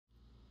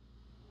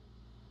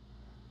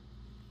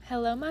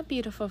Hello, my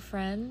beautiful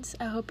friends.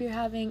 I hope you're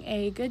having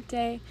a good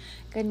day,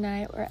 good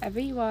night, wherever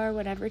you are,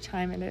 whatever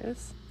time it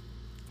is.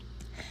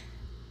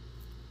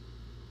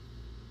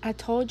 I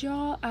told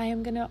y'all I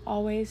am going to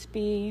always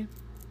be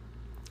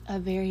a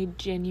very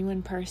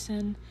genuine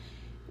person,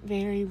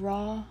 very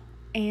raw,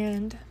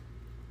 and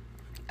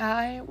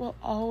I will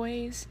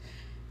always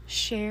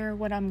share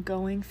what I'm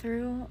going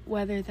through,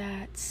 whether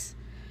that's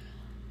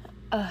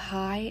a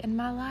high in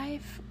my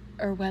life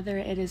or whether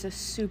it is a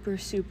super,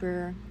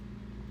 super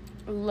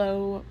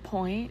low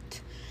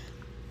point.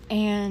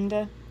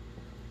 And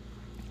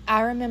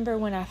I remember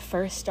when I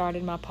first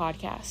started my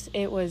podcast,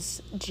 it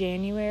was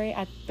January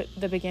at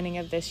the beginning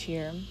of this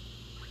year,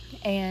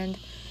 and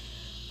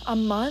a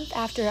month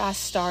after I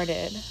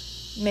started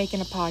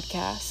making a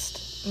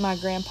podcast, my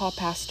grandpa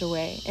passed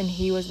away, and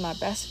he was my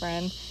best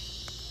friend.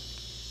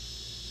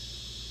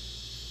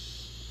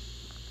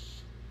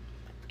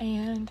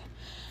 And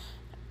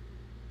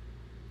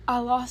I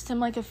lost him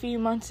like a few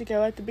months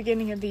ago at the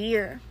beginning of the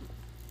year.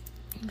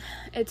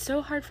 It's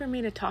so hard for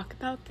me to talk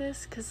about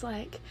this because,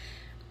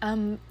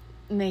 I'm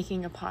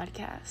making a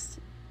podcast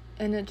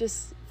and it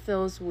just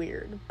feels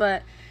weird.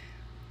 But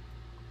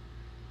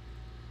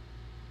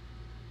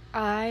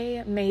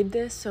I made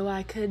this so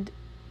I could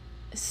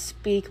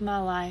speak my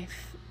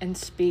life and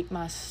speak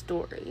my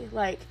story.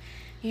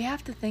 You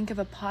have to think of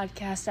a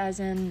podcast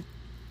as in,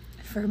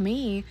 for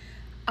me,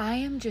 I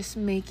am just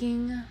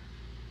making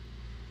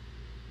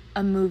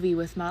a movie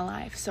with my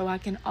life so I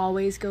can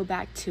always go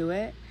back to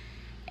it.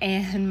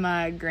 And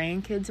my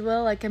grandkids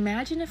will.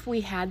 Imagine if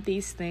we had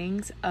these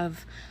things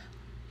of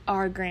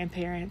our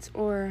grandparents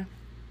or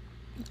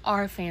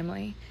our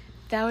family.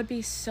 That would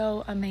be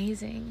so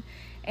amazing.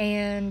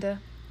 And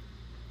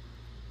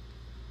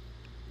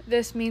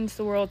this means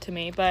the world to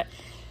me. But,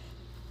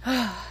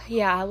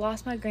 yeah, I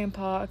lost my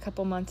grandpa a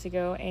couple months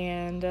ago.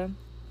 And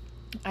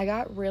I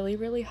got really,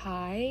 really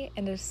high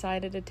and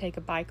decided to take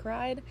a bike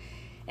ride.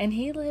 And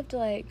he lived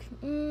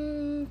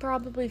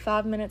probably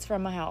 5 minutes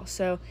from my house.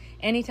 So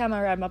anytime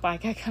I ride my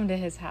bike, I come to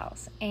his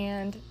house.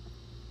 And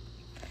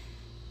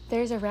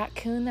there's a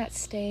raccoon that's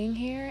staying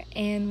here,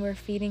 and we're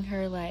feeding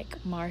her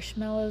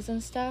marshmallows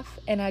and stuff.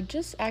 And I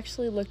just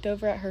actually looked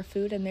over at her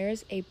food, and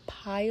there's a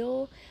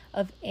pile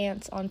of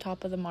ants on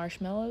top of the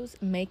marshmallows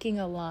making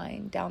a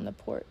line down the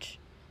porch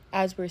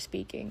as we're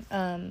speaking.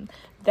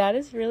 That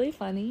is really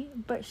funny,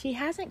 but she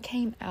hasn't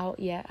came out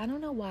yet. I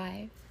don't know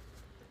why.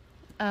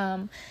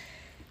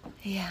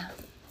 Yeah,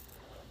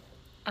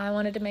 I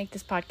wanted to make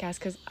this podcast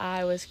because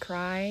I was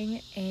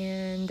crying,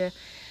 and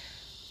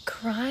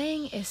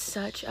crying is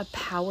such a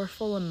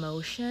powerful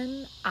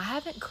emotion. I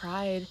haven't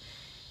cried,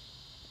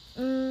 I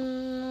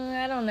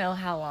don't know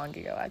how long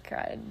ago I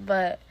cried,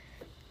 but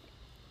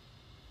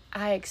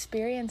I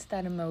experienced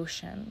that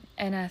emotion,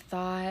 and I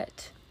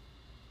felt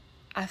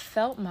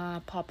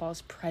my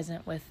papa's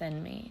present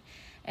within me,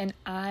 and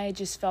I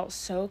just felt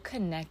so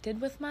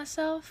connected with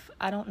myself.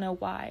 I don't know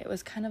why. It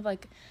was kind of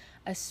like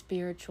a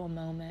spiritual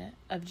moment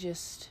of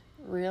just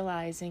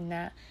realizing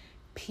that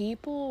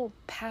people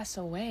pass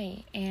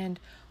away, and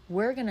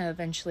we're gonna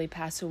eventually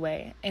pass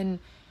away, and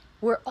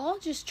we're all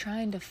just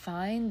trying to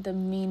find the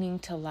meaning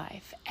to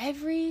life.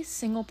 Every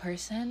single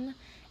person,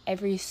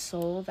 every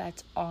soul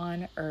that's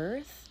on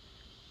earth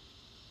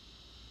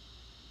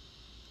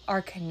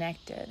are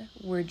connected.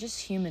 We're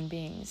just human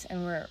beings,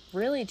 and we're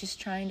really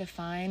just trying to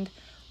find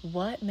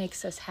what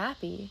makes us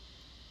happy.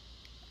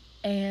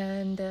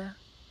 And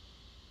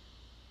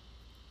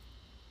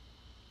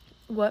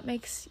what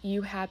makes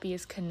you happy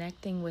is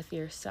connecting with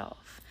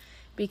yourself,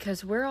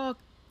 because we're all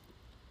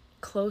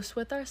close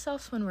with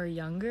ourselves when we're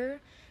younger,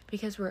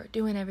 because we're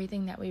doing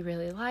everything that we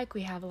really like.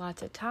 We have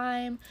lots of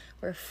time,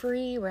 we're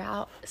free, we're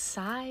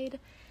outside,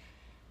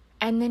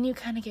 and then you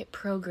kind of get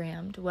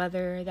programmed,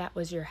 whether that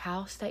was your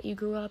house that you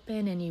grew up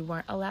in and you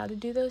weren't allowed to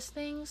do those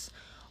things,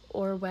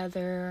 or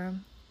whether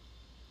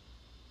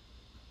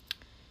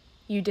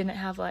you didn't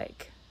have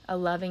a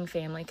loving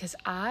family. Because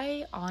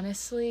I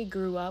honestly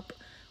grew up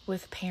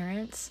with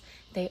parents.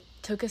 They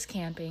took us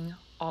camping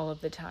all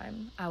of the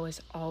time. I was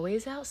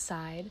always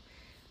outside,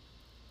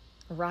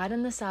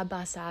 riding the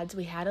side-by-sides.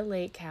 We had a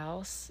lake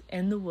house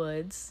in the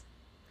woods,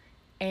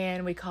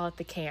 and we call it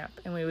the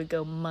camp, and we would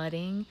go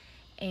mudding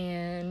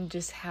and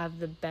just have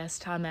the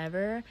best time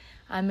ever.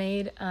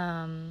 I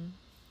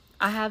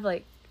have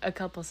a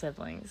couple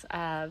siblings. I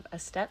have a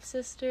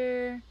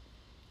stepsister,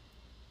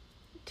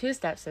 2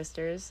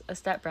 stepsisters, a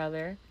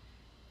stepbrother,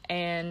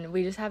 and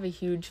we just have a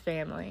huge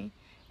family.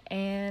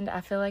 And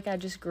I feel like I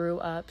just grew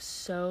up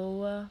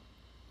so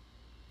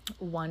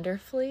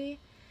wonderfully.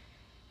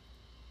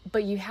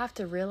 But you have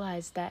to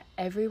realize that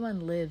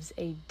everyone lives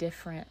a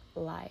different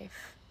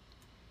life.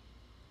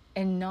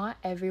 And not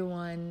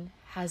everyone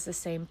has the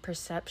same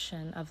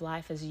perception of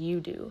life as you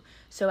do.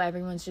 So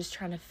everyone's just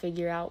trying to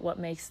figure out what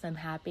makes them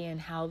happy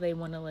and how they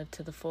want to live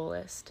to the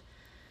fullest.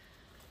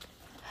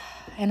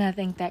 And I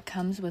think that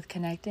comes with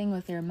connecting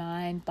with your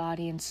mind,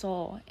 body, and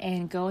soul.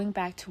 And going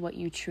back to what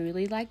you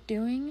truly like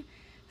doing,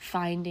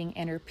 finding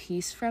inner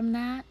peace from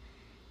that,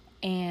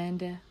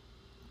 and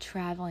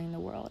traveling the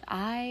world.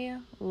 I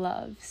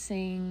love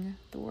seeing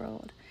the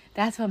world.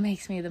 That's what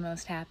makes me the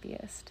most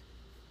happiest.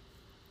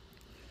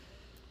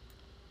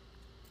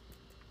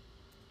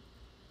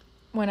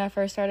 When I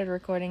first started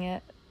recording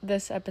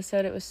this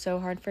episode, it was so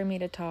hard for me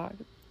to talk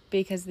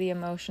because the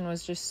emotion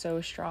was just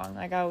so strong.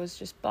 Like, I was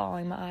just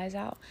bawling my eyes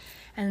out.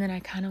 And then I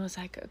kind of was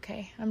like,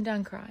 okay, I'm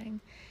done crying.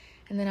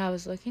 And then I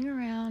was looking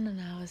around and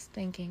I was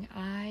thinking,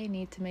 I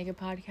need to make a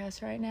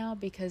podcast right now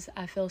because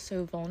I feel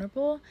so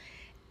vulnerable.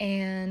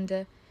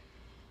 And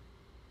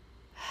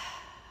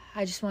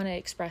I just want to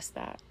express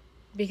that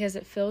because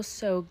it feels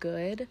so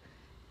good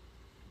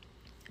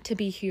to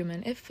be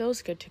human. It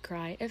feels good to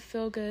cry. It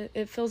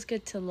feels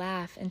good to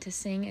laugh and to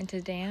sing and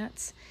to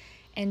dance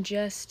and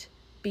just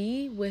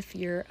be with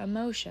your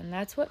emotion.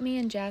 That's what me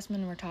and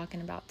Jasmine were talking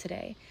about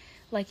today.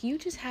 Like, you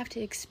just have to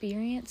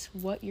experience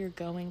what you're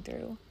going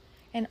through.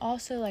 And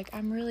also, like,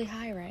 I'm really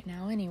high right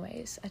now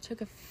anyways. I took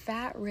a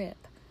fat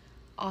rip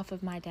off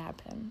of my dab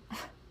pen.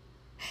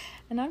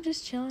 And I'm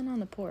just chilling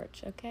on the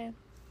porch, okay?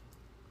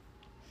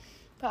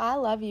 But I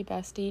love you,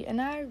 bestie.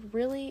 And I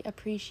really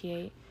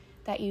appreciate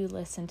that you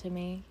listen to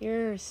me.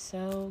 You're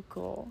so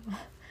cool.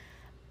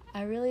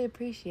 I really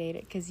appreciate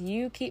it because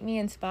you keep me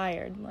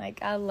inspired.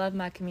 Like, I love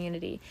my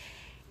community.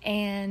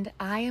 And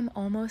I am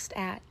almost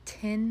at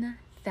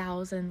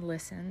 10,000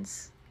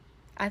 listens.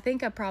 I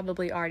think I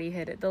probably already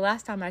hit it. The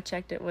last time I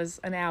checked it was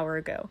an hour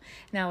ago.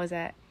 And I was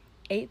at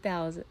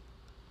 8,000.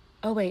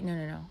 Oh, wait,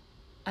 no.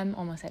 I'm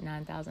almost at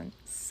 9,000.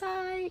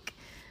 Psych!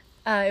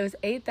 It was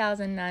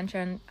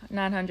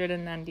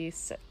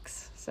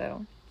 8,996.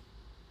 So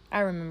I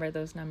remember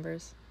those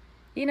numbers.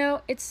 You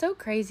know, it's so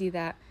crazy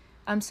that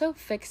I'm so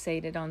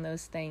fixated on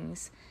those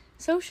things.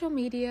 Social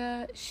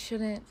media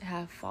shouldn't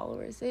have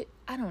followers. I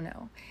don't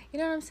know. You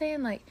know what I'm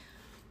saying? Like,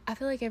 I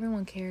feel like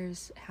everyone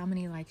cares how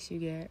many likes you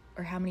get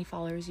or how many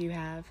followers you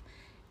have.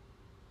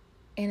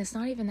 And it's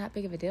not even that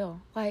big of a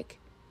deal. Like,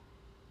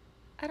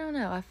 I don't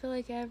know. I feel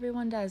like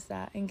everyone does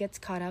that and gets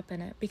caught up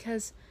in it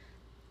because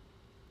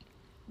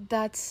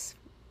that's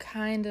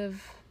kind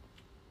of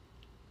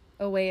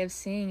a way of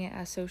seeing it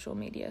as social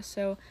media.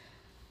 So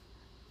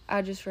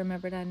I just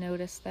remembered I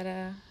noticed that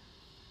I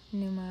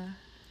knew my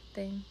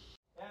thing.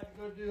 I have to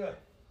go do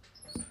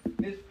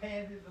Miss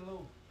Pansy's a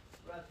little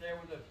right there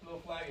with the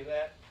little flag of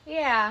that.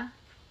 Yeah.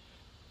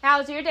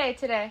 How's your day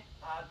today?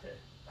 I'm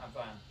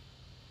fine.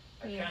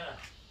 I Yeah. kind of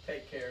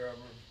take care of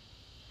her.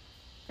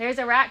 There's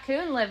a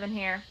raccoon living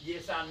here.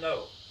 Yes, I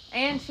know.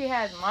 And she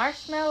has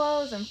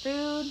marshmallows and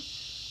food.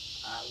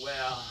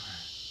 Well,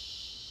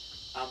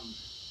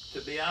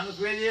 to be honest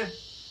with you,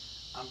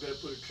 I'm going to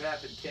put a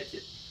trap and catch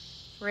it.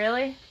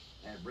 Really?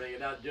 And bring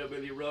it out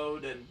Jubilee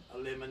Road and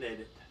eliminate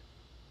it.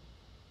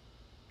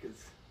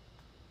 Because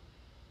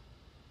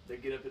they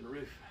get up in the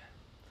roof.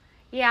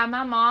 Yeah,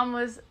 my mom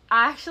was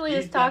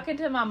talking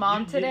to my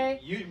mom today.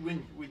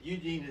 With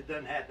Eugene has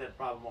done have that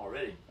problem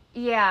already.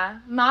 Yeah,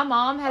 my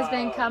mom has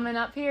been coming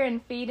up here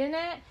and feeding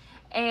it.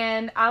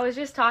 And I was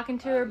just talking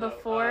to her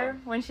before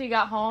when she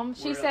got home.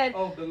 She said...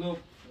 Oh, the little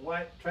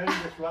white trailer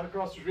that's right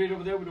across the street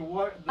over there with the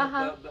water.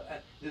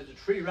 There's a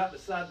tree right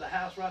beside the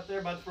house right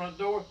there by the front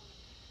door.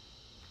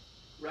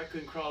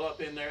 Raccoon crawled up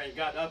in there and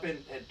got up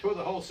and tore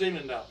the whole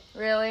ceiling up.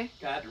 Really?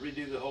 Got to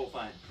redo the whole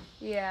thing.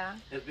 Yeah.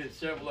 There's been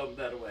several of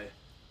them that way.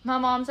 My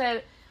mom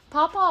said,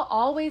 Papa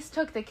always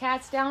took the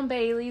cats down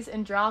Bailey's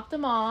and dropped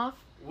them off.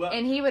 Well,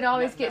 and he would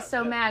always get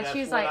so mad.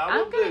 She's like,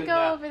 I'm going to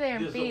go over there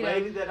and feed There's a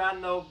lady them. that I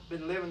know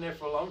been living there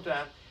for a long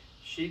time.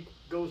 She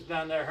goes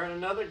down there, her and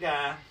another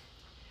guy.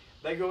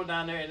 They go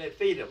down there and they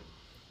feed them.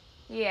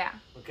 Yeah.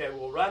 Okay,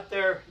 well, right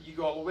there, you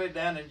go all the way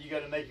down and you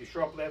got to make your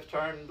sharp left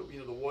turn.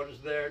 You know, the water's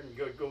there, and you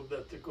go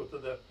to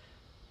the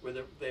where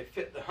they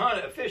fit the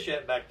hunt a fish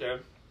at back there.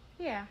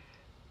 Yeah.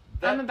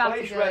 That I'm about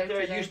place to go right there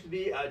there today. used to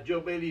be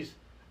Joe Bailey's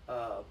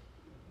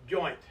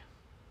joint.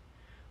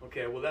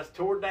 Okay, well, that's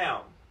tore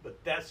down,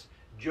 but that's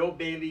Joe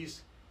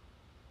Bailey's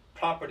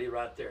property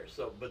right there.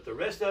 So, but the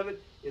rest of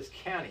it is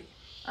county.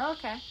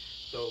 Okay.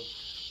 So,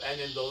 and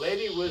then the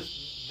lady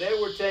they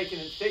were taking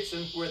and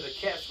fixing where the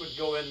cats would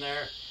go in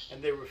there,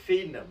 and they were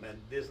feeding them and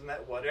this and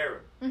that,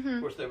 whatever. Mm-hmm.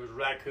 Of course, there was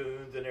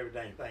raccoons and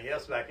everything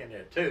else back in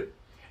there too.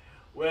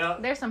 Well,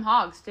 There's some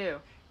hogs too.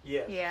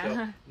 yes. Yeah.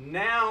 So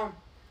now,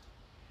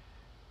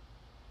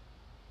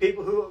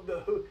 people who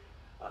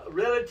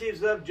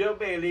relatives of Joe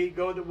Bailey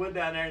went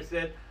down there and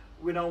said,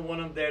 we don't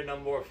want them there no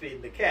more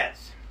feeding the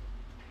cats.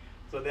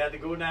 So they had to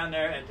go down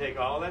there and take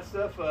all that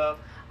stuff up.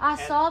 I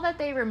saw that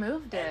they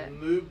removed it. And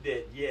moved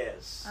it,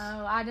 yes.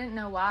 Oh, I didn't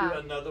know why. To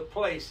another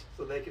place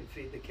so they can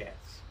feed the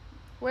cats.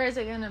 Where is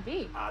it going to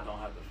be? I don't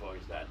have the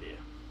foggiest idea.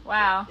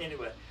 Wow. So,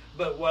 anyway,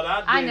 but what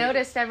I did... I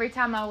noticed every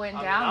time I went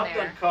down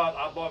there.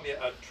 I bought me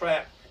a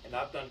trap, and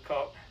I've done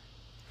caught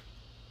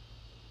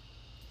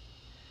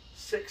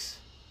 6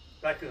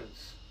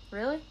 raccoons.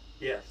 Really?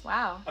 Yes.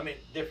 Wow. I mean,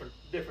 different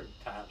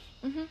times.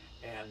 Mm-hmm.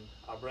 And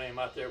I bring them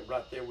out there,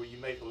 right there where you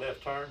make the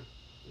left turn,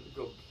 and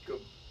go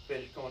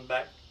finish going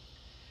back.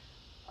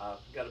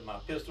 Got my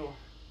pistol,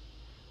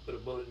 put a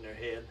bullet in their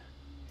head.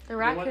 The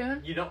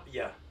raccoon?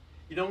 Yeah.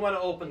 You don't want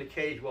to open the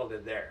cage while they're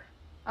there.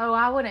 Oh,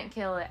 I wouldn't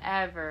kill it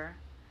ever.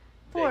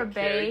 Poor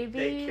babies.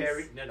 They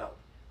carry, no,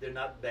 they're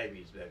not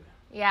babies, baby.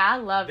 Yeah, I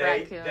love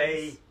raccoons.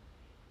 They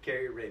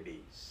carry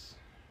rabies.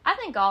 I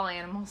think all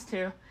animals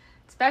do,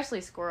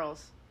 especially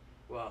squirrels.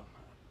 Well,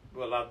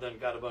 I've done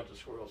got a bunch of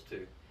squirrels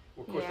too.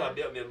 Of course, Yeah. I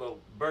built me a little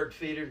bird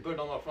feeder and put it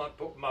on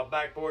my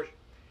back porch.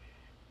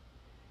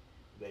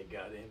 They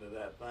got into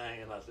that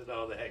thing, and I said,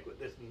 "Oh, the heck with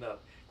this enough."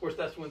 Of course,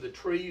 that's when the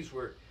trees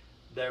were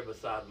there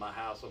beside my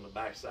house on the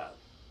backside.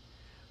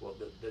 Well,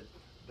 the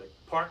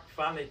park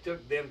finally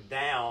took them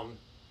down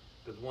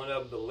because one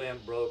of them, the limb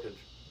broke and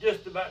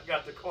just about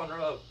got the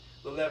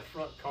left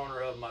front corner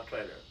of my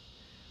trailer.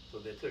 So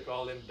they took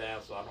all them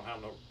down, so I don't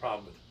have no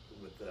problem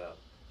with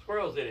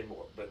squirrels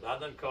anymore. But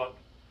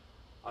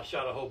I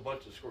shot a whole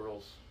bunch of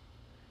squirrels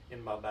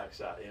in my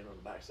backside, on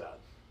the backside.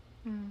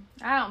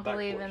 I don't Back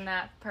believe porch. in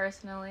that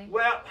personally.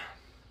 Well,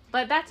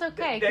 But that's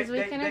okay, because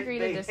we can agree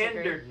to they disagree.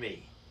 hindered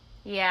me.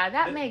 Yeah,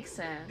 that makes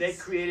sense. They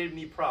created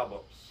me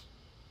problems.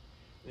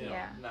 You know,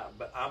 Yeah. no,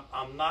 but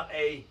I'm not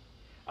a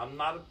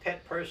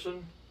pet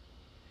person.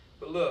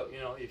 But look,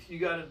 if you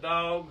got a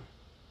dog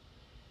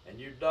and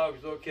your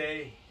dog's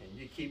okay and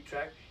you keep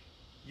track,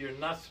 you're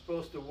not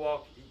supposed to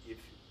walk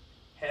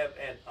have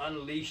an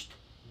unleashed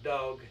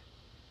dog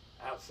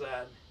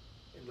outside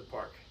in the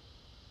park.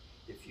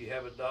 If you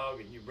have a dog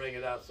and you bring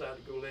it outside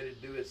to go let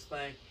it do its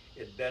thing,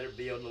 it better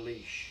be on the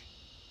leash.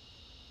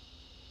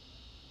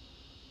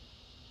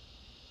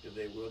 Because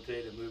they will tell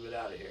you to move it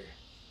out of here.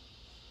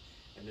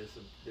 And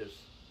there's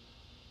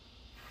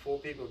 4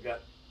 people got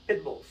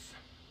pit bulls.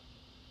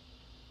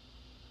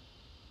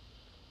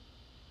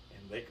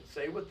 And they can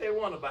say what they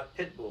want about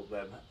pit bulls,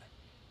 but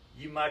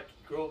you might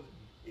grow,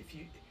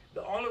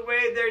 the only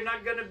way they're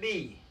not going to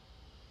be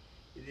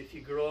is if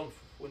you grow them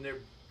when they're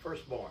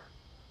first born.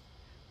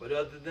 But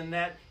other than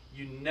that,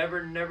 you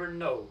never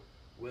know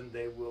when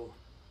they will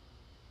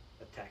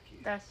attack you.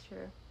 That's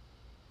true.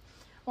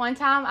 One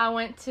time I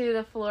went to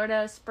the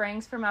Florida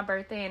Springs for my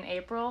birthday in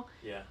April.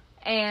 Yeah.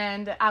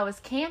 And I was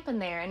camping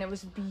there, and it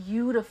was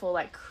beautiful,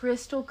 like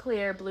crystal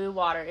clear blue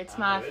water. It's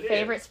my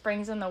favorite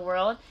springs in the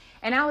world.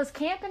 And I was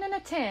camping in a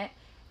tent,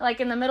 like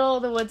in the middle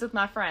of the woods with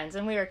my friends.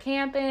 And we were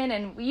camping,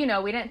 and, we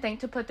didn't think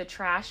to put the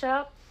trash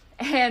up.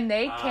 And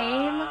they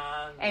came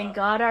and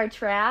got our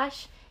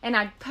trash. And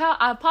I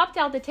popped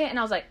out the tent, and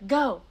I was like,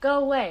 go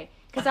away.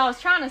 Because I was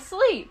trying to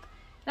sleep.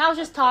 And I was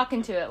just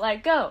talking to it,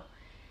 like, go.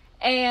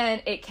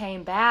 And it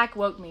came back,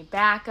 woke me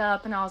back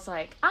up, and I was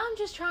like, I'm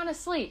just trying to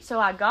sleep. So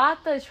I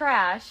got the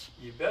trash,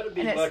 You better be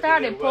and it lucky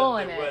started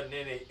pulling there it. wasn't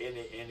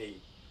any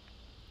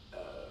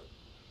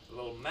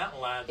little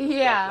mountain lions and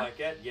Yeah. stuff like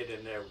that get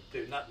in there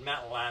too. Not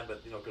mountain lion,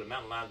 but because the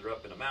mountain lions are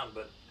up in the mountain.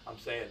 But I'm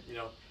saying,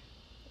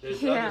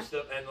 there's Yeah. other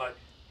stuff and like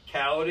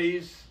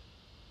coyotes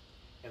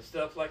and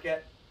stuff like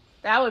that.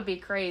 That would be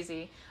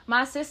crazy.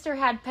 My sister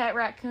had pet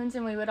raccoons,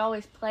 and we would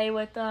always play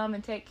with them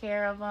and take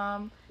care of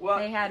them. Well,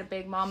 They had a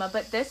big mama.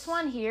 But this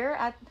one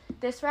here,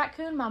 this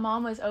raccoon, my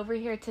mom was over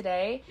here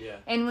today. Yeah.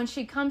 And when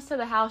she comes to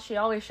the house, she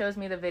always shows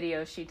me the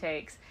videos she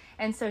takes.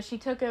 And so she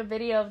took a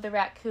video of the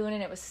raccoon,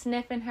 and it was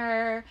sniffing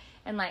her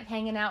and, like,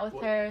 hanging out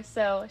with her.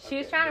 So she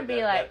was trying to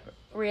be,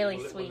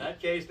 really sweet. In that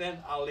case,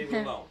 then, I'll leave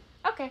it alone.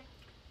 Okay.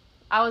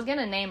 I was going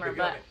to name her,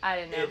 Because but I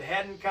didn't know. It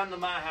hadn't come to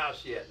my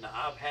house yet. Now,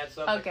 I've had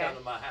something Okay. come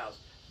to my house.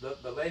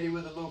 The lady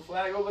with the little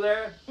flag over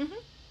there, Mhm.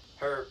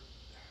 her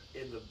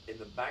in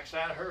the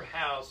backside of her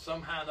house,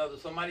 somehow or another,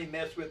 somebody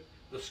messed with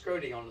the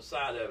skirting on the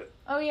side of it.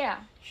 Oh, yeah.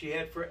 She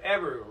had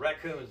forever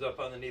raccoons up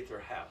underneath her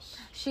house.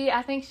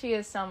 I think she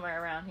is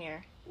somewhere around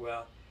here.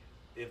 Well,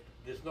 if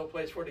there's no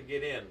place for her to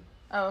get in,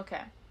 Oh,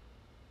 okay.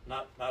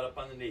 not up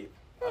underneath.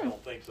 I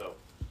don't think so.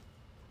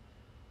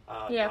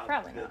 Yeah,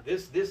 probably not.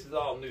 This is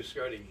all new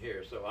skirting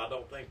here, so I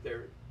don't think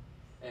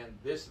and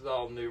this is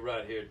all new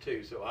right here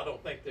too. So I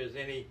don't think there's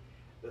any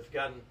that's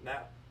gotten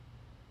now.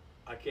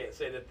 I can't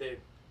say that they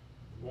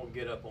won't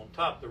get up on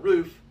top of the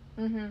roof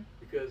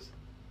because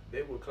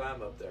they will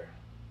climb up there.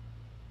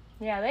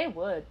 Yeah, they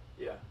would.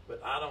 Yeah,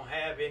 but I don't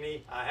have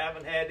any. I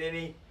haven't had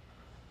any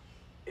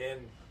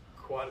in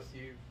quite a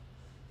few.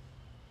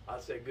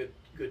 I'd say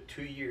good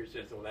 2 years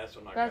since the last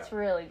one I got. That's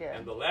really good.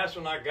 And the last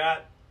one I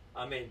got,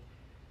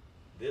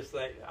 this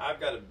thing, I've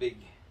got a big,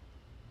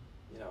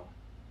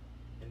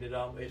 and it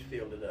always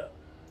filled it up.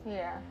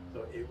 Yeah.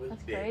 So it was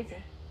That's big.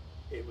 crazy.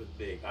 It was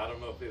big. I don't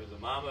know if it was a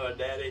mama or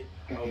daddy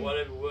or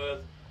whatever it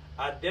was.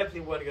 I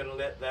definitely wasn't going to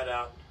let that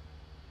out.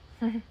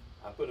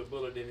 I put a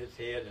bullet in its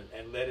head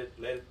and let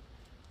it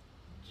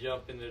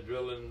jump in the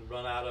drill and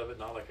run out of it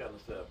and all that kind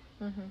of stuff.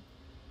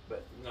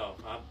 But no,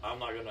 I'm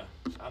not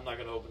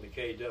gonna open the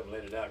cage up and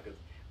let it out because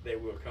they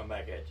will come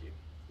back at you.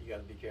 You got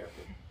to be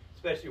careful,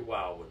 especially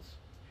wild ones.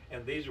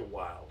 And these are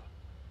wild.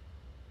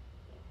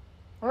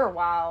 We're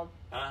wild.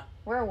 Huh?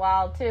 We're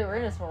wild too.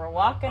 We're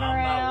walking I'm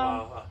around.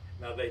 not wild.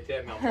 Now they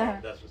tell me I'm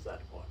wild. That's beside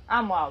the point.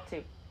 I'm wild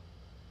too.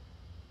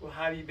 Well,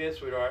 how have you been,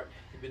 sweetheart?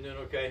 You been doing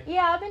okay?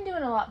 Yeah, I've been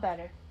doing a lot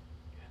better.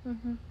 I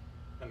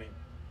mean,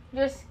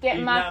 Just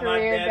getting he's my not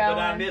career my dad, going.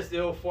 but I miss the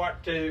old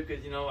fart too,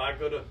 because I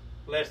go to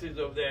Leslie's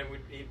over there and we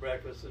eat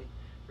breakfast, and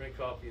drink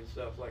coffee and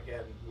stuff like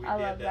that. And we I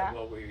did love that that.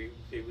 while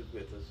he was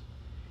with us.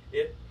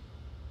 It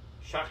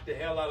shocked the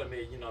hell out of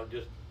me,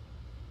 just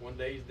one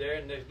day he's there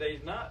and next day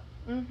he's not.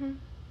 Mhm.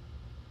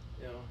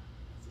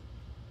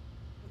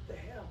 What the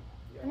hell?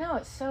 Yeah. No,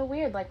 it's so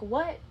weird. Like,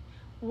 what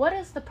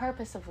is the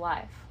purpose of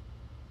life?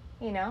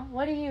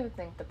 What do you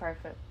think the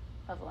purpose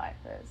of life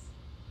is?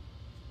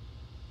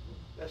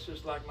 That's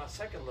just like my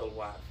second little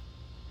wife.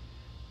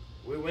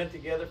 We went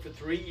together for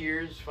 3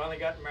 years, finally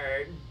got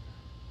married.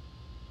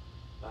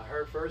 Now,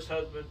 her first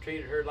husband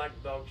treated her like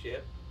a dog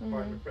shit,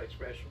 pardon the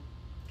expression.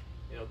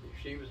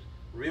 She was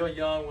real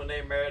young when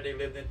they married. They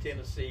lived in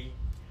Tennessee.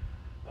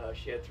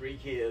 She had 3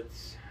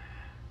 kids,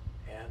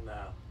 and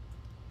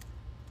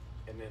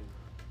then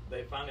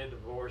they finally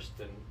divorced,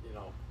 and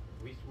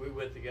we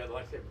went together,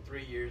 like I said, for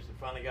 3 years, and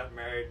finally got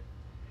married,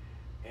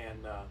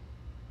 and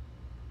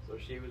so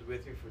she was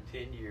with me for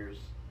 10 years,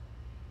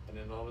 and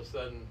then all of a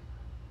sudden,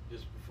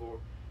 just before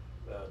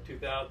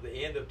the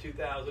end of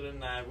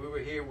 2009, we were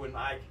here when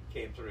Ike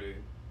came through.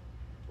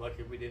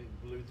 Lucky we didn't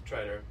lose the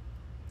trailer.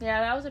 Yeah,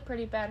 that was a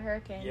pretty bad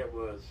hurricane. Yeah, it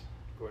was,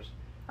 of course.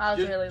 I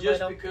was really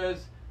just little.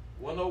 Because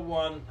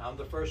 101, I'm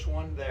the first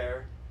one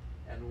there,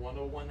 and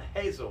 101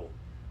 Hazel,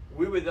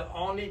 we were the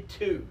only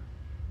 2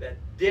 that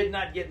did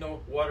not get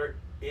no water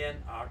in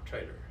our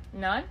trailer.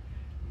 None?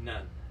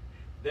 None.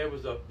 There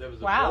was a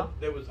Wow.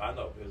 there was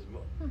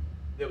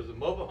a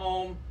mobile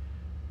home.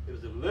 It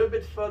was a little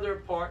bit further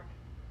apart,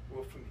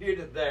 well, from here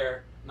to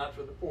there, not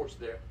for the porch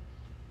there.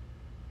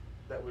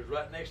 That was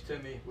right next to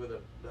me where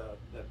the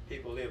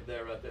people lived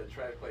there, right there, the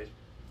trash place,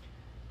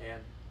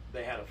 and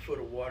they had a foot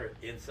of water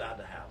inside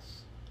the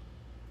house.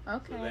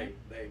 Okay. So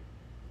they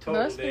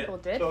totaled Most people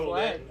did totaled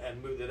flood. it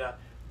and moved it out.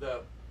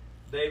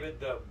 David,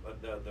 the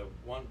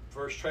one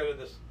first trailer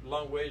that's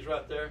long ways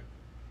right there,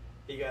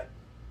 he got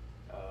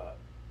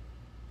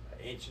an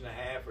inch and a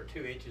half or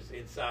 2 inches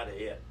inside of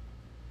it.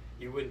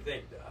 You wouldn't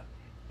think that.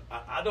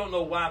 I don't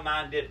know why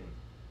mine didn't,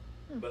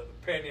 but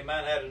apparently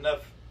mine had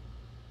enough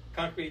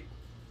concrete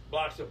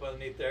blocks up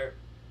underneath there.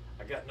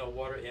 I got no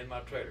water in my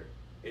trailer.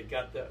 It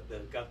got the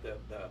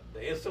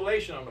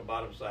insulation on the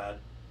bottom side,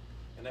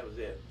 and that was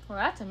it. Well,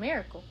 that's a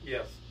miracle.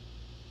 Yes,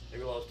 they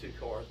lost 2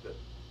 cars, but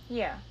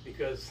Yeah.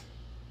 because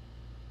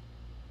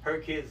her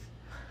kids,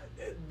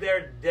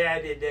 their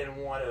daddy didn't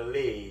want to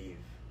leave.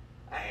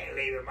 I ain't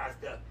leaving my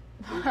stuff.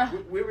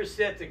 We were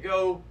set to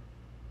go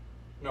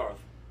north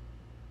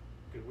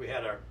because we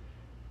had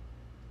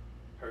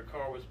her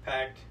car was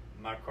packed,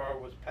 my car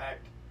was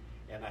packed,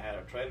 and I had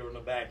a trailer on the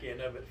back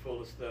end of it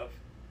full of stuff,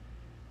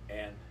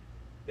 and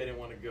they didn't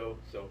want to go,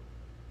 so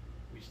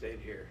we stayed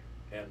here,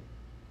 and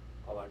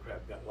all that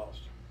crap got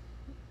lost.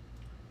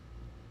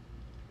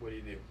 What do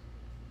you do?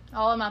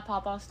 All of my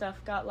pawpaw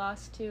stuff got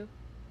lost too.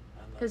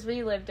 I know. Because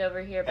we lived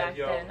over here back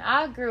y'all- then.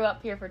 I grew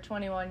up here for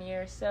 21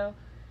 years, so.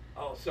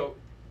 Oh, so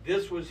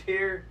this was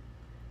here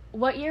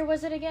What year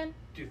was it again?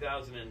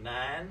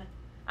 2009?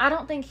 I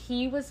don't think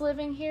he was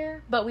living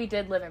here, but we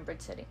did live in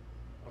Bridge City.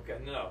 Okay,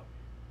 no.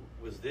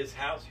 Was this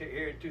house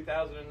here in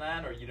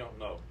 2009, or you don't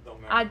know? Don't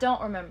remember? I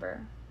don't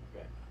remember.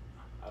 Okay.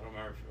 I don't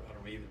remember. I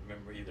don't even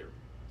remember either.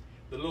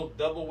 The little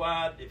double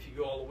wide, if you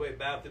go all the way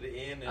back to the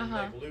end and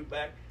like loop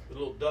back, the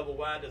little double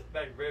wide that's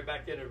back very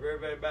back there, very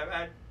very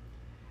back,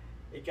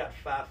 it got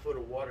 5 foot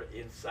of water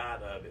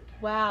inside of it.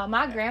 Wow,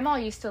 my grandma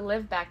used to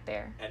live back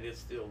there. And it's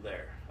still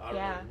there. I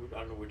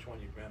don't know which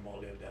one your grandma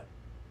lived at.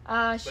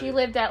 She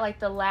lived at like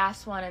the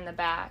last one in the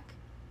back.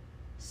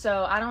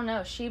 So I don't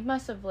know. She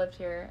must have lived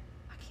here.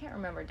 I can't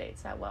remember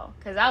dates that well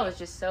because I was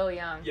just so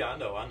young. Yeah, I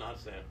know. I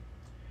understand.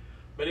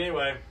 But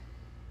anyway,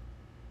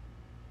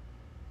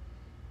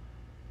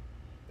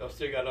 y'all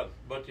still got a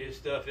bunch of his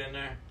stuff in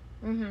there.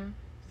 Mhm.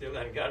 Still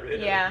haven't got rid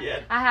of Yeah, it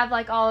yet. I have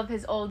like all of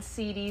his old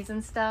CDs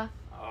and stuff.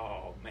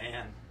 Oh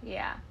man.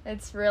 Yeah,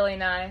 it's really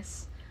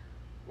nice.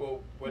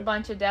 Well, A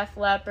bunch of Def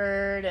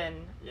Leppard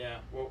and yeah.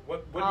 Well,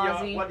 what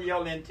Ozzy. do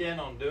y'all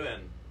intend on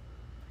doing?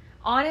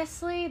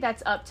 honestly,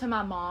 that's up to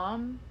my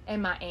mom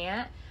and my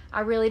aunt.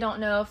 I really don't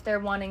know if they're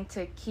wanting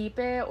to keep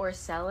it or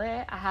sell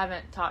it. I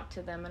haven't talked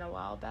to them in a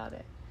while about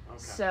it. Okay.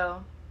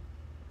 So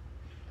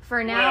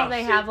for now,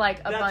 they have like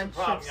a that's bunch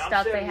problem. of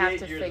stuff they have to I'm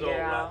 78 years figure old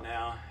out. right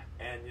now,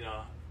 and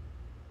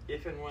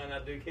if and when I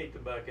do kick the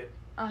bucket,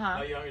 Uh-huh.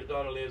 my youngest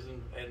daughter lives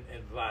in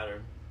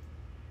Vidor,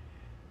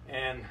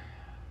 and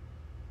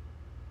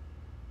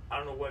I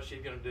don't know what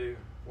she's gonna do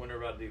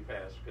whenever I do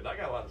pass, because I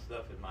got a lot of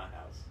stuff in my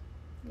house.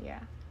 Yeah.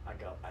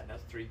 And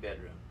that's 3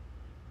 bedroom.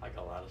 I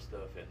got a lot of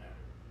stuff in there.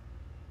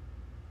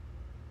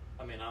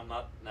 I mean, I'm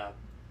not now.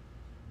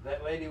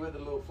 That lady with the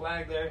little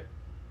flag there,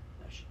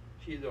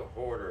 she's a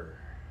hoarder.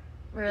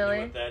 Really?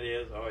 You know what that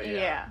is? Oh yeah.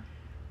 Yeah.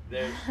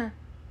 There's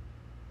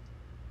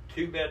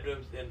 2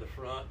 bedrooms in the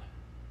front.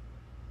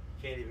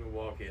 Can't even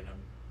walk in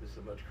them. There's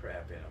so much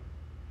crap in them.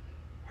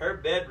 Her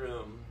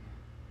bedroom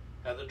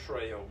has a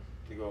trail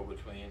to go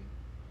between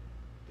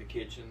the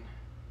kitchen,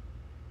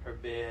 her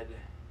bed,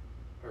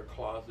 her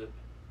closet,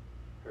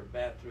 her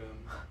bathroom,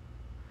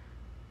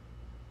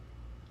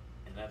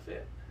 and that's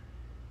it.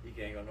 You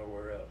can't go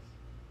nowhere else.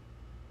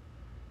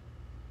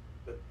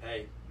 But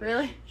hey,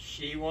 Really?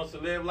 She wants to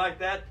live like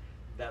that.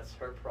 That's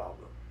her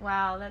problem.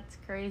 Wow, that's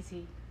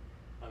crazy.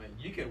 I mean,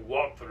 you can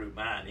walk through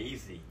mine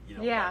easy, you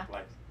know, Yeah.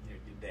 like your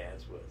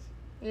dad's was.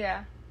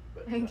 Yeah.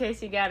 But, In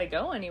case you gotta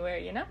go anywhere,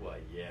 you know? Well,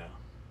 yeah.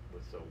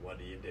 But so what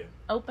do you do?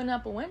 Open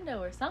up a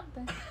window or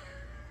something.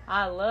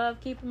 I love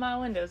keeping my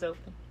windows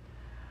open.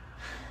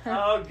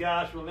 Oh,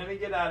 gosh. Well, let me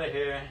get out of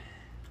here.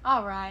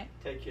 All right.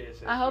 Take care of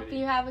yourself. I hope sweetie.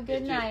 you have a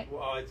good It's night.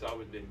 Well, it's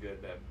always been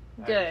good,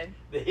 babe. Good.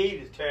 The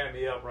heat is tearing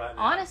me up right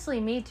now. Honestly,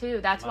 me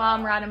too. That's why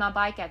I'm riding my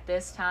bike at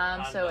this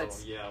time, I so know,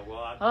 it's yeah,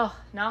 well,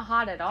 not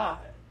hot at all.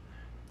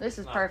 This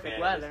is not perfect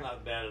bad. weather. It's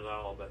not bad at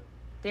all, but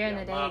During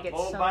the day, it gets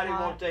so body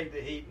hot. won't take the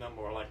heat no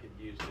more like it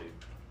used to.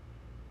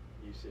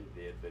 Used to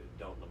did, but it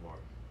don't no more.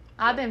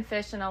 I've been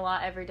fishing a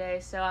lot every day,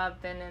 so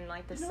I've been in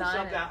like the You know sun.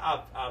 something?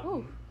 I've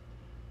Ooh.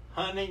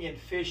 hunting and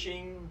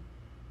fishing,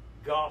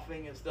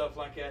 golfing and stuff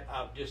like that.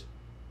 I've just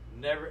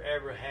never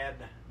ever had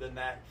the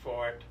knack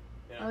for it.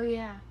 You know? Oh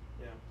yeah.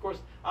 Yeah. Of course,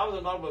 I was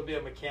an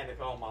automobile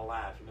mechanic all my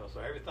life. You know,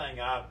 so everything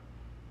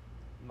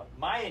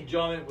my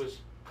enjoyment was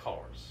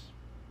cars,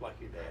 like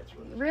your dad's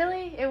was.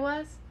 Really? It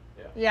was?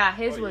 Yeah. Yeah,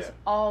 his Oh, was yeah.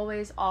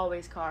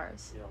 always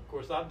cars. You know, of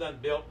course, I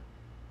built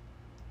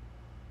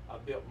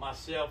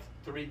myself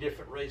 3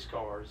 different race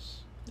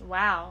cars,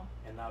 Wow.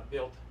 and I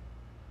built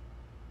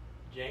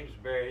James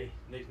Berry,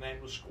 and his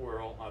name was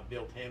Squirrel. I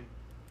built him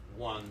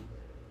one.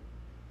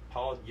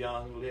 Paul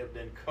Young lived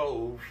in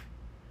Cove.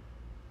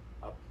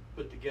 I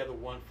put together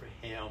one for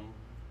him,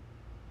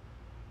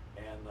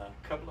 and a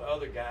couple of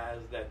other guys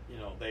that, you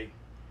know, they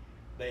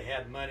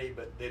had money,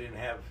 but they didn't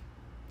have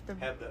the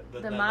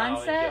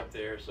knowledge mindset up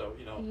there, so,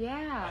 you know,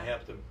 Yeah. I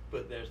helped them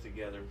put theirs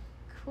together.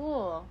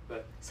 Cool.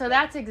 But So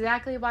that's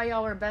exactly why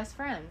y'all were best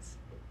friends.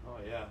 oh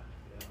yeah,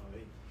 you know,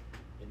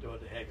 they enjoyed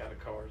the heck out of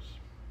cars.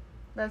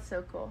 That's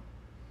so cool.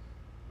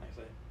 Like I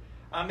say,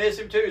 I miss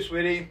him too,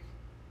 sweetie.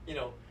 You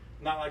know,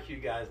 not like you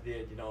guys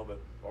did, you know, but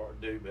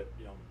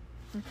you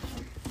know,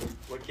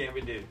 what can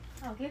we do?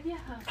 I'll give you a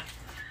hug.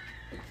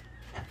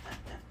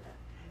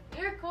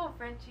 You're cool,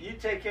 Frenchie. You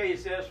take care of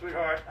yourself,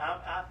 sweetheart.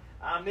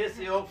 I miss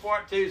the old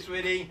fart too,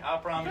 sweetie. I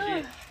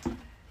promise you.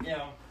 You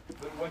know,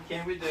 but what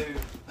can we do?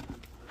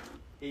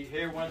 He's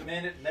here one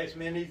minute, next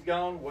minute he's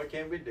gone. What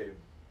can we do?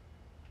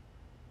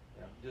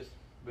 You know,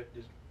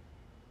 just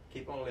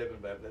keep on living,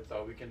 baby. That's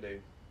all we can do.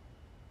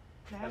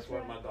 That's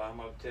what right. I'm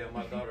gonna tell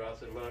my daughter. I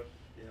said, look,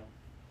 you know,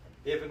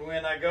 if and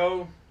when I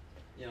go,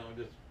 you know,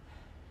 just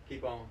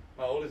keep on.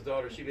 My oldest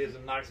daughter, she lives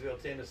in Knoxville,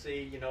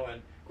 Tennessee, you know, and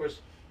of course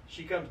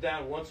she comes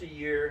down once a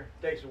year,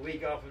 takes a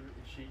week off, and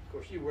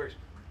she works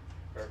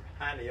her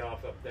hiney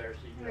off up there.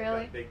 She got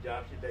Really? a big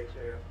job she takes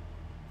care of,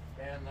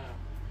 and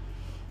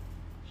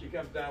she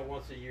comes down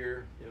once a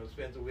year, you know,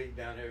 spends a week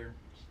down here,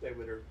 stay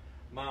with her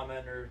mama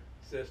and her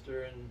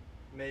sister and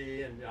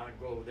me, and I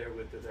go over there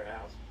with to their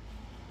house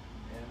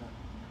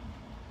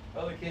and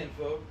other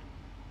kinfolk.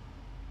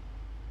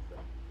 So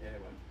anyway.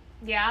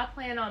 Yeah, I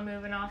plan on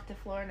moving off to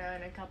Florida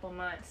in a couple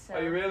months. So.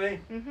 Are you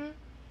really? Mhm.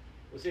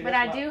 Well, see, But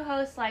that's I do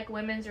host like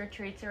women's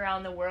retreats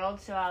around the world,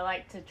 so I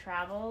like to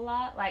travel a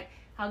lot. Like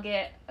I'll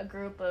get a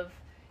group of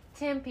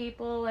 10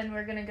 people, and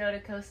we're gonna go to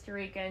Costa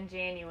Rica in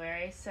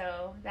January.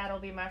 So that'll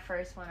be my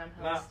first one I'm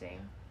Now,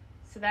 hosting.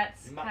 So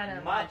that's kind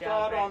of my my job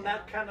thought right on now.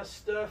 that kind of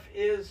stuff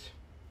is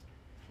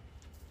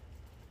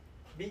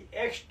be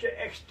extra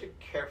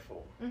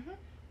careful. Mhm.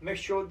 Make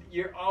sure that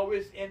you're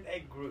always in a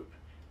group,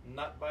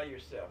 not by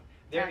yourself.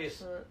 There is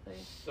Absolutely.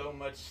 so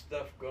much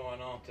stuff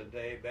going on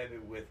today, baby,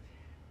 with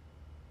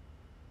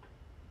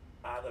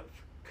out of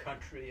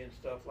country and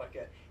stuff like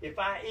that. If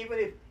I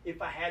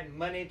had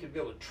money to be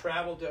able to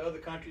travel to other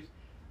countries,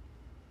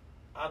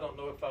 I don't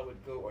know if I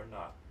would go or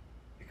not,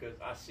 because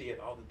I see it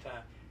all the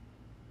time.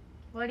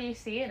 What do you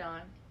see it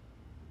on?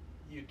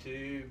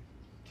 YouTube,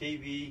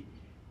 TV.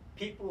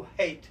 People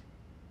hate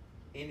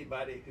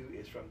anybody who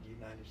is from the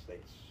United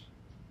States.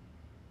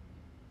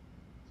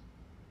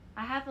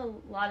 I have a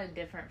lot of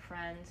different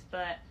friends,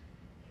 but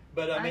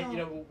But I I mean, you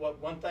don't- know,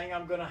 one thing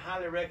I'm going to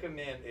highly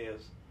recommend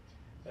is,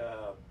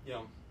 you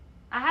know,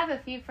 I have a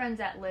few friends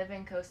that live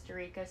in Costa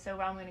Rica, so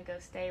I'm going to go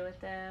stay with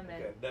them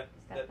and okay,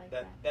 stuff like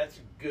that. that's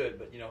good.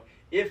 But you know,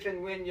 if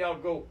and when y'all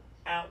go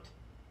out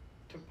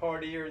to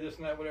party or this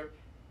and that, whatever,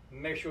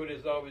 make sure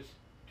there's always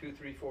 2,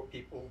 3, 4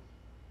 people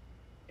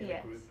in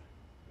Yes. a group.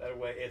 That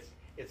way,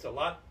 it's a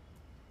lot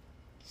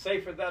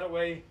safer that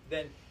way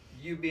than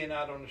you being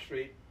out on the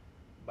street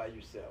by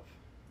yourself.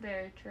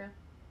 Very true.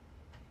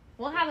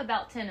 We'll have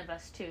about 10 of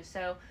us too,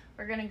 so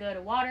we're going to go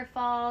to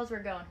waterfalls,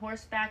 we're going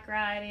horseback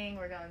riding,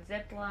 we're going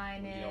zip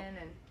lining, You know, and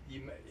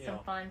You some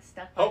know, fun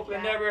stuff hopefully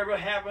like it that. never ever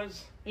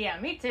happens, Yeah,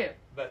 me too.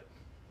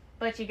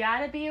 but you got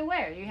to be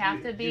aware. You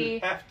have to be. You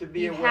have to be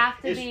You aware, have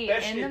to be in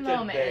especially the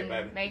moment today, and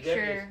baby. make There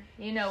sure is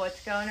you know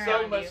what's going so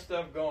around much you.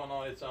 stuff going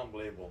on. It's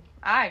unbelievable.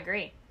 I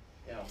agree.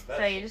 You know,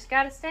 So you just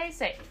got to stay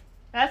safe.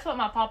 That's what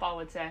my papa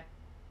would say.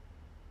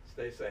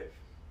 stay safe.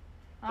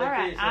 All Take care of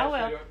right, I yourself,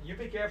 will. sweetheart. You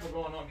be careful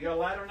going on. You got a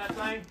light on that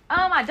thing?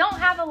 I don't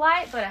have a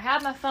light, but I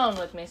have my phone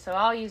with me, so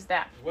I'll use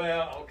that.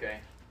 Well, okay.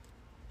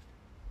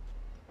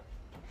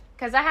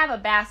 Because I have a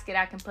basket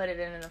I can put it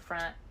in the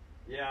front.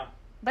 Yeah.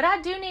 But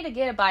I do need to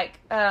get a bike,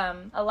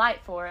 a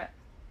light for it.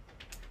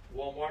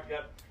 Walmart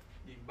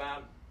you can buy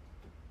them,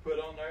 put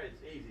on there.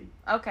 It's easy.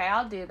 Okay,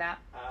 I'll do that.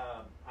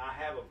 I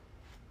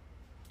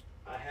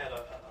had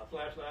a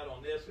flashlight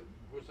on this,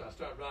 which I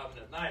started driving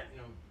at night.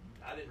 You know,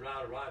 I didn't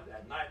ride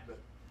at night, but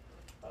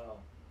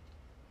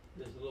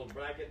there's a little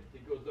bracket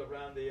that goes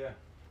around the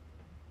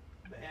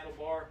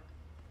handlebar.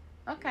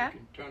 Okay. You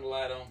can turn the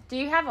light on. Do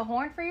you have a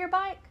horn for your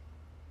bike?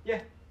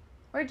 Yeah.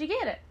 Where'd you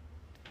get it?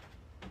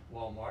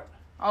 Walmart.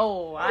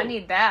 Oh, I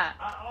need that.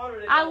 I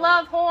ordered it. I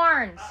love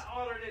horns. I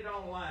ordered it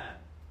online.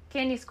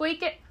 Can you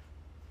squeak it?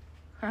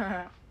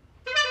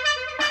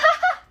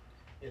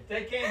 If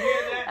they can't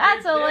hear that,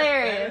 that's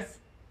hilarious.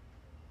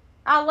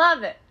 I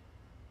love it.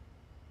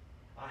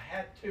 I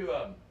had two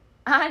of them.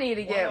 I need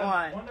to get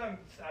one. One of them,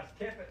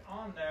 I kept it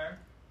on there,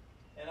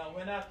 and I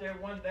went out there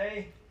one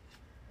day,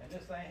 and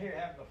this thing here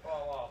happened to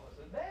fall off.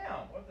 I said,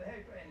 "Damn, what the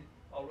heck?" And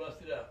all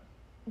rusted up.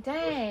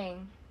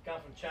 Dang. Come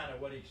from China.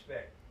 What do you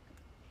expect?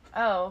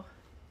 Oh,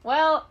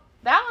 well,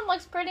 that one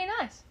looks pretty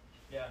nice.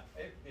 Yeah,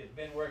 it's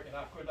been working.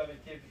 Of course, I've been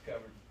keeping it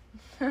covered.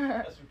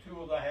 That's some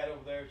tools I had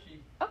over there. She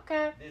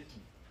Okay. did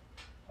some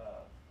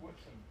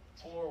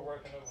floor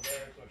working over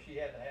there, so she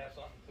had to have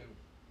something to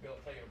be able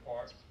to take it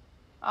apart.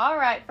 All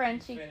right, She's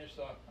Frenchie. finished,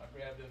 so I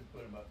grabbed them and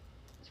put them up.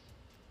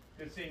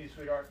 Good seeing you,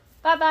 sweetheart.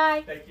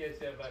 Bye-bye. Take care of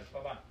yourself, buddy.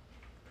 Bye-bye.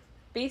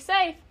 Be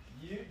safe.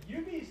 You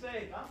be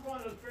safe. I'm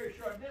going to a very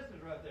short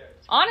distance right there.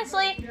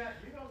 Honestly. You're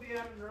going to be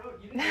out on the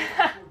road. You didn't know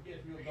before it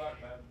gets real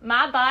dark, man.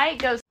 My bike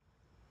goes...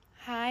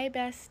 Hi,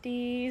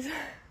 besties.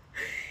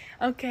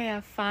 Okay,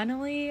 I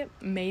finally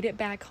made it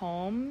back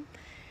home.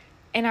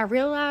 And I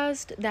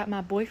realized that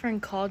my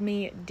boyfriend called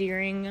me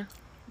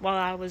while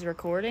I was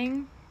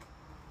recording.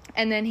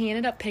 And then he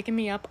ended up picking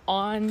me up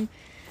on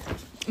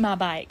my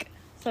bike.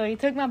 So he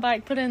took my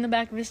bike, put it in the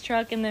back of his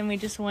truck, and then we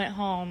just went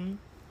home.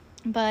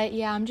 But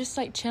yeah, I'm just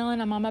like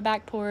chilling. I'm on my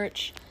back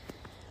porch.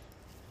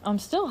 I'm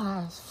still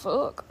high as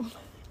fuck.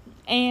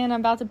 And I'm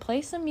about to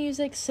play some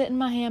music, sit in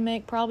my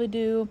hammock, probably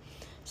do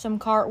some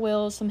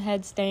cartwheels, some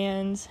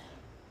headstands,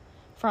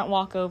 front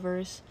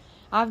walkovers.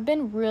 I've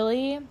been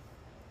really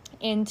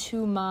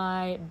into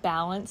my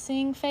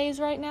balancing phase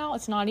right now.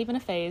 It's not even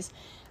a phase.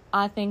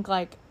 I think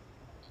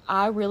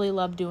I really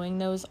love doing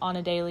those on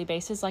a daily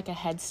basis, like a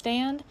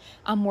headstand.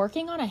 I'm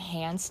working on a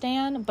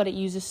handstand, but it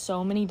uses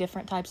so many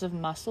different types of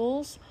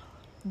muscles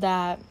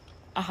that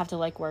I have to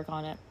work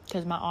on it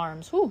because my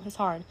arms, it's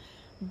hard.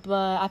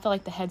 But I feel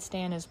like the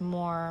headstand is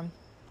more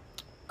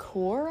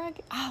core.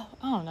 I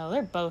don't know.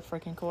 They're both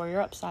freaking core.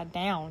 You're upside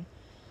down.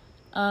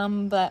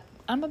 But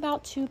I'm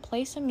about to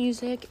play some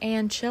music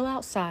and chill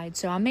outside.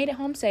 So I made it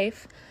home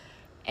safe.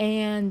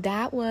 And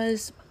that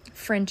was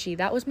Frenchie.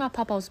 That was my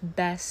papa's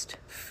best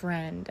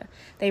friend.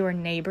 They were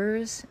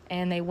neighbors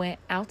and they went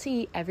out to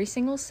eat every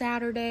single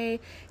Saturday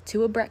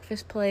to a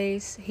breakfast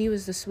place. He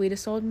was the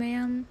sweetest old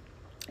man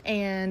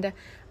and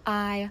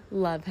I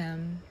love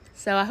him.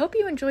 So I hope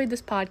you enjoyed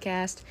this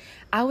podcast.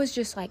 I was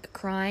just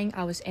crying.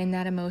 I was in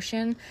that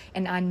emotion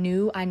and I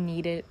knew I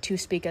needed to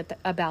speak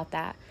about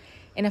that.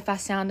 And if I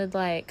sounded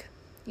a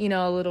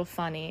little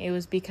funny, it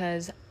was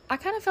because I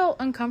kind of felt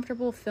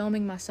uncomfortable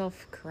filming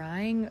myself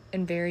crying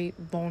and very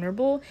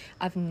vulnerable.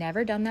 I've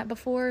never done that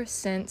before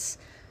since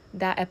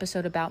that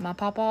episode about my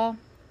papa,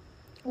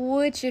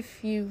 which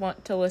if you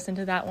want to listen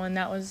to that one,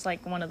 that was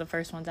one of the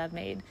first ones I've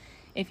made,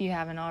 if you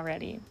haven't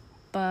already.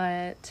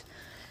 But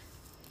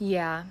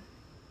yeah,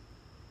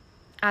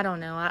 I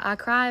don't know. I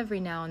cry every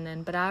now and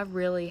then, but I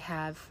really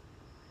have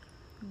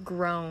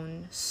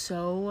grown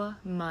so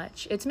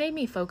much. It's made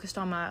me focused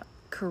on my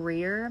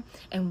career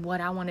and what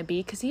I want to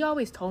be, because he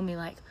always told me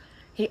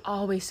he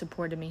always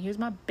supported me. He was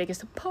my biggest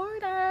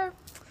supporter.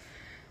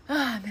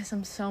 I miss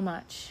him so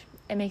much.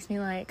 It makes me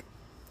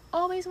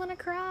always want to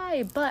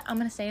cry, but I'm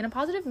gonna stay in a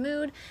positive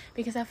mood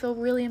because I feel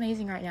really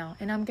amazing right now,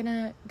 and I'm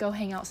gonna go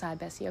hang outside,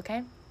 Bessie.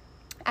 Okay,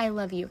 I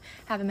love you.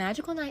 Have a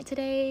magical night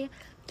today.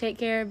 Take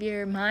care of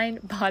your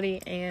mind,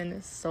 body,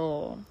 and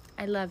soul.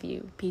 I love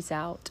you. Peace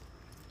out.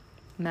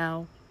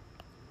 Mel.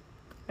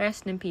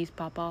 Rest in peace,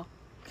 Papa.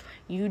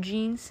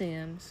 Eugene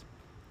Sims.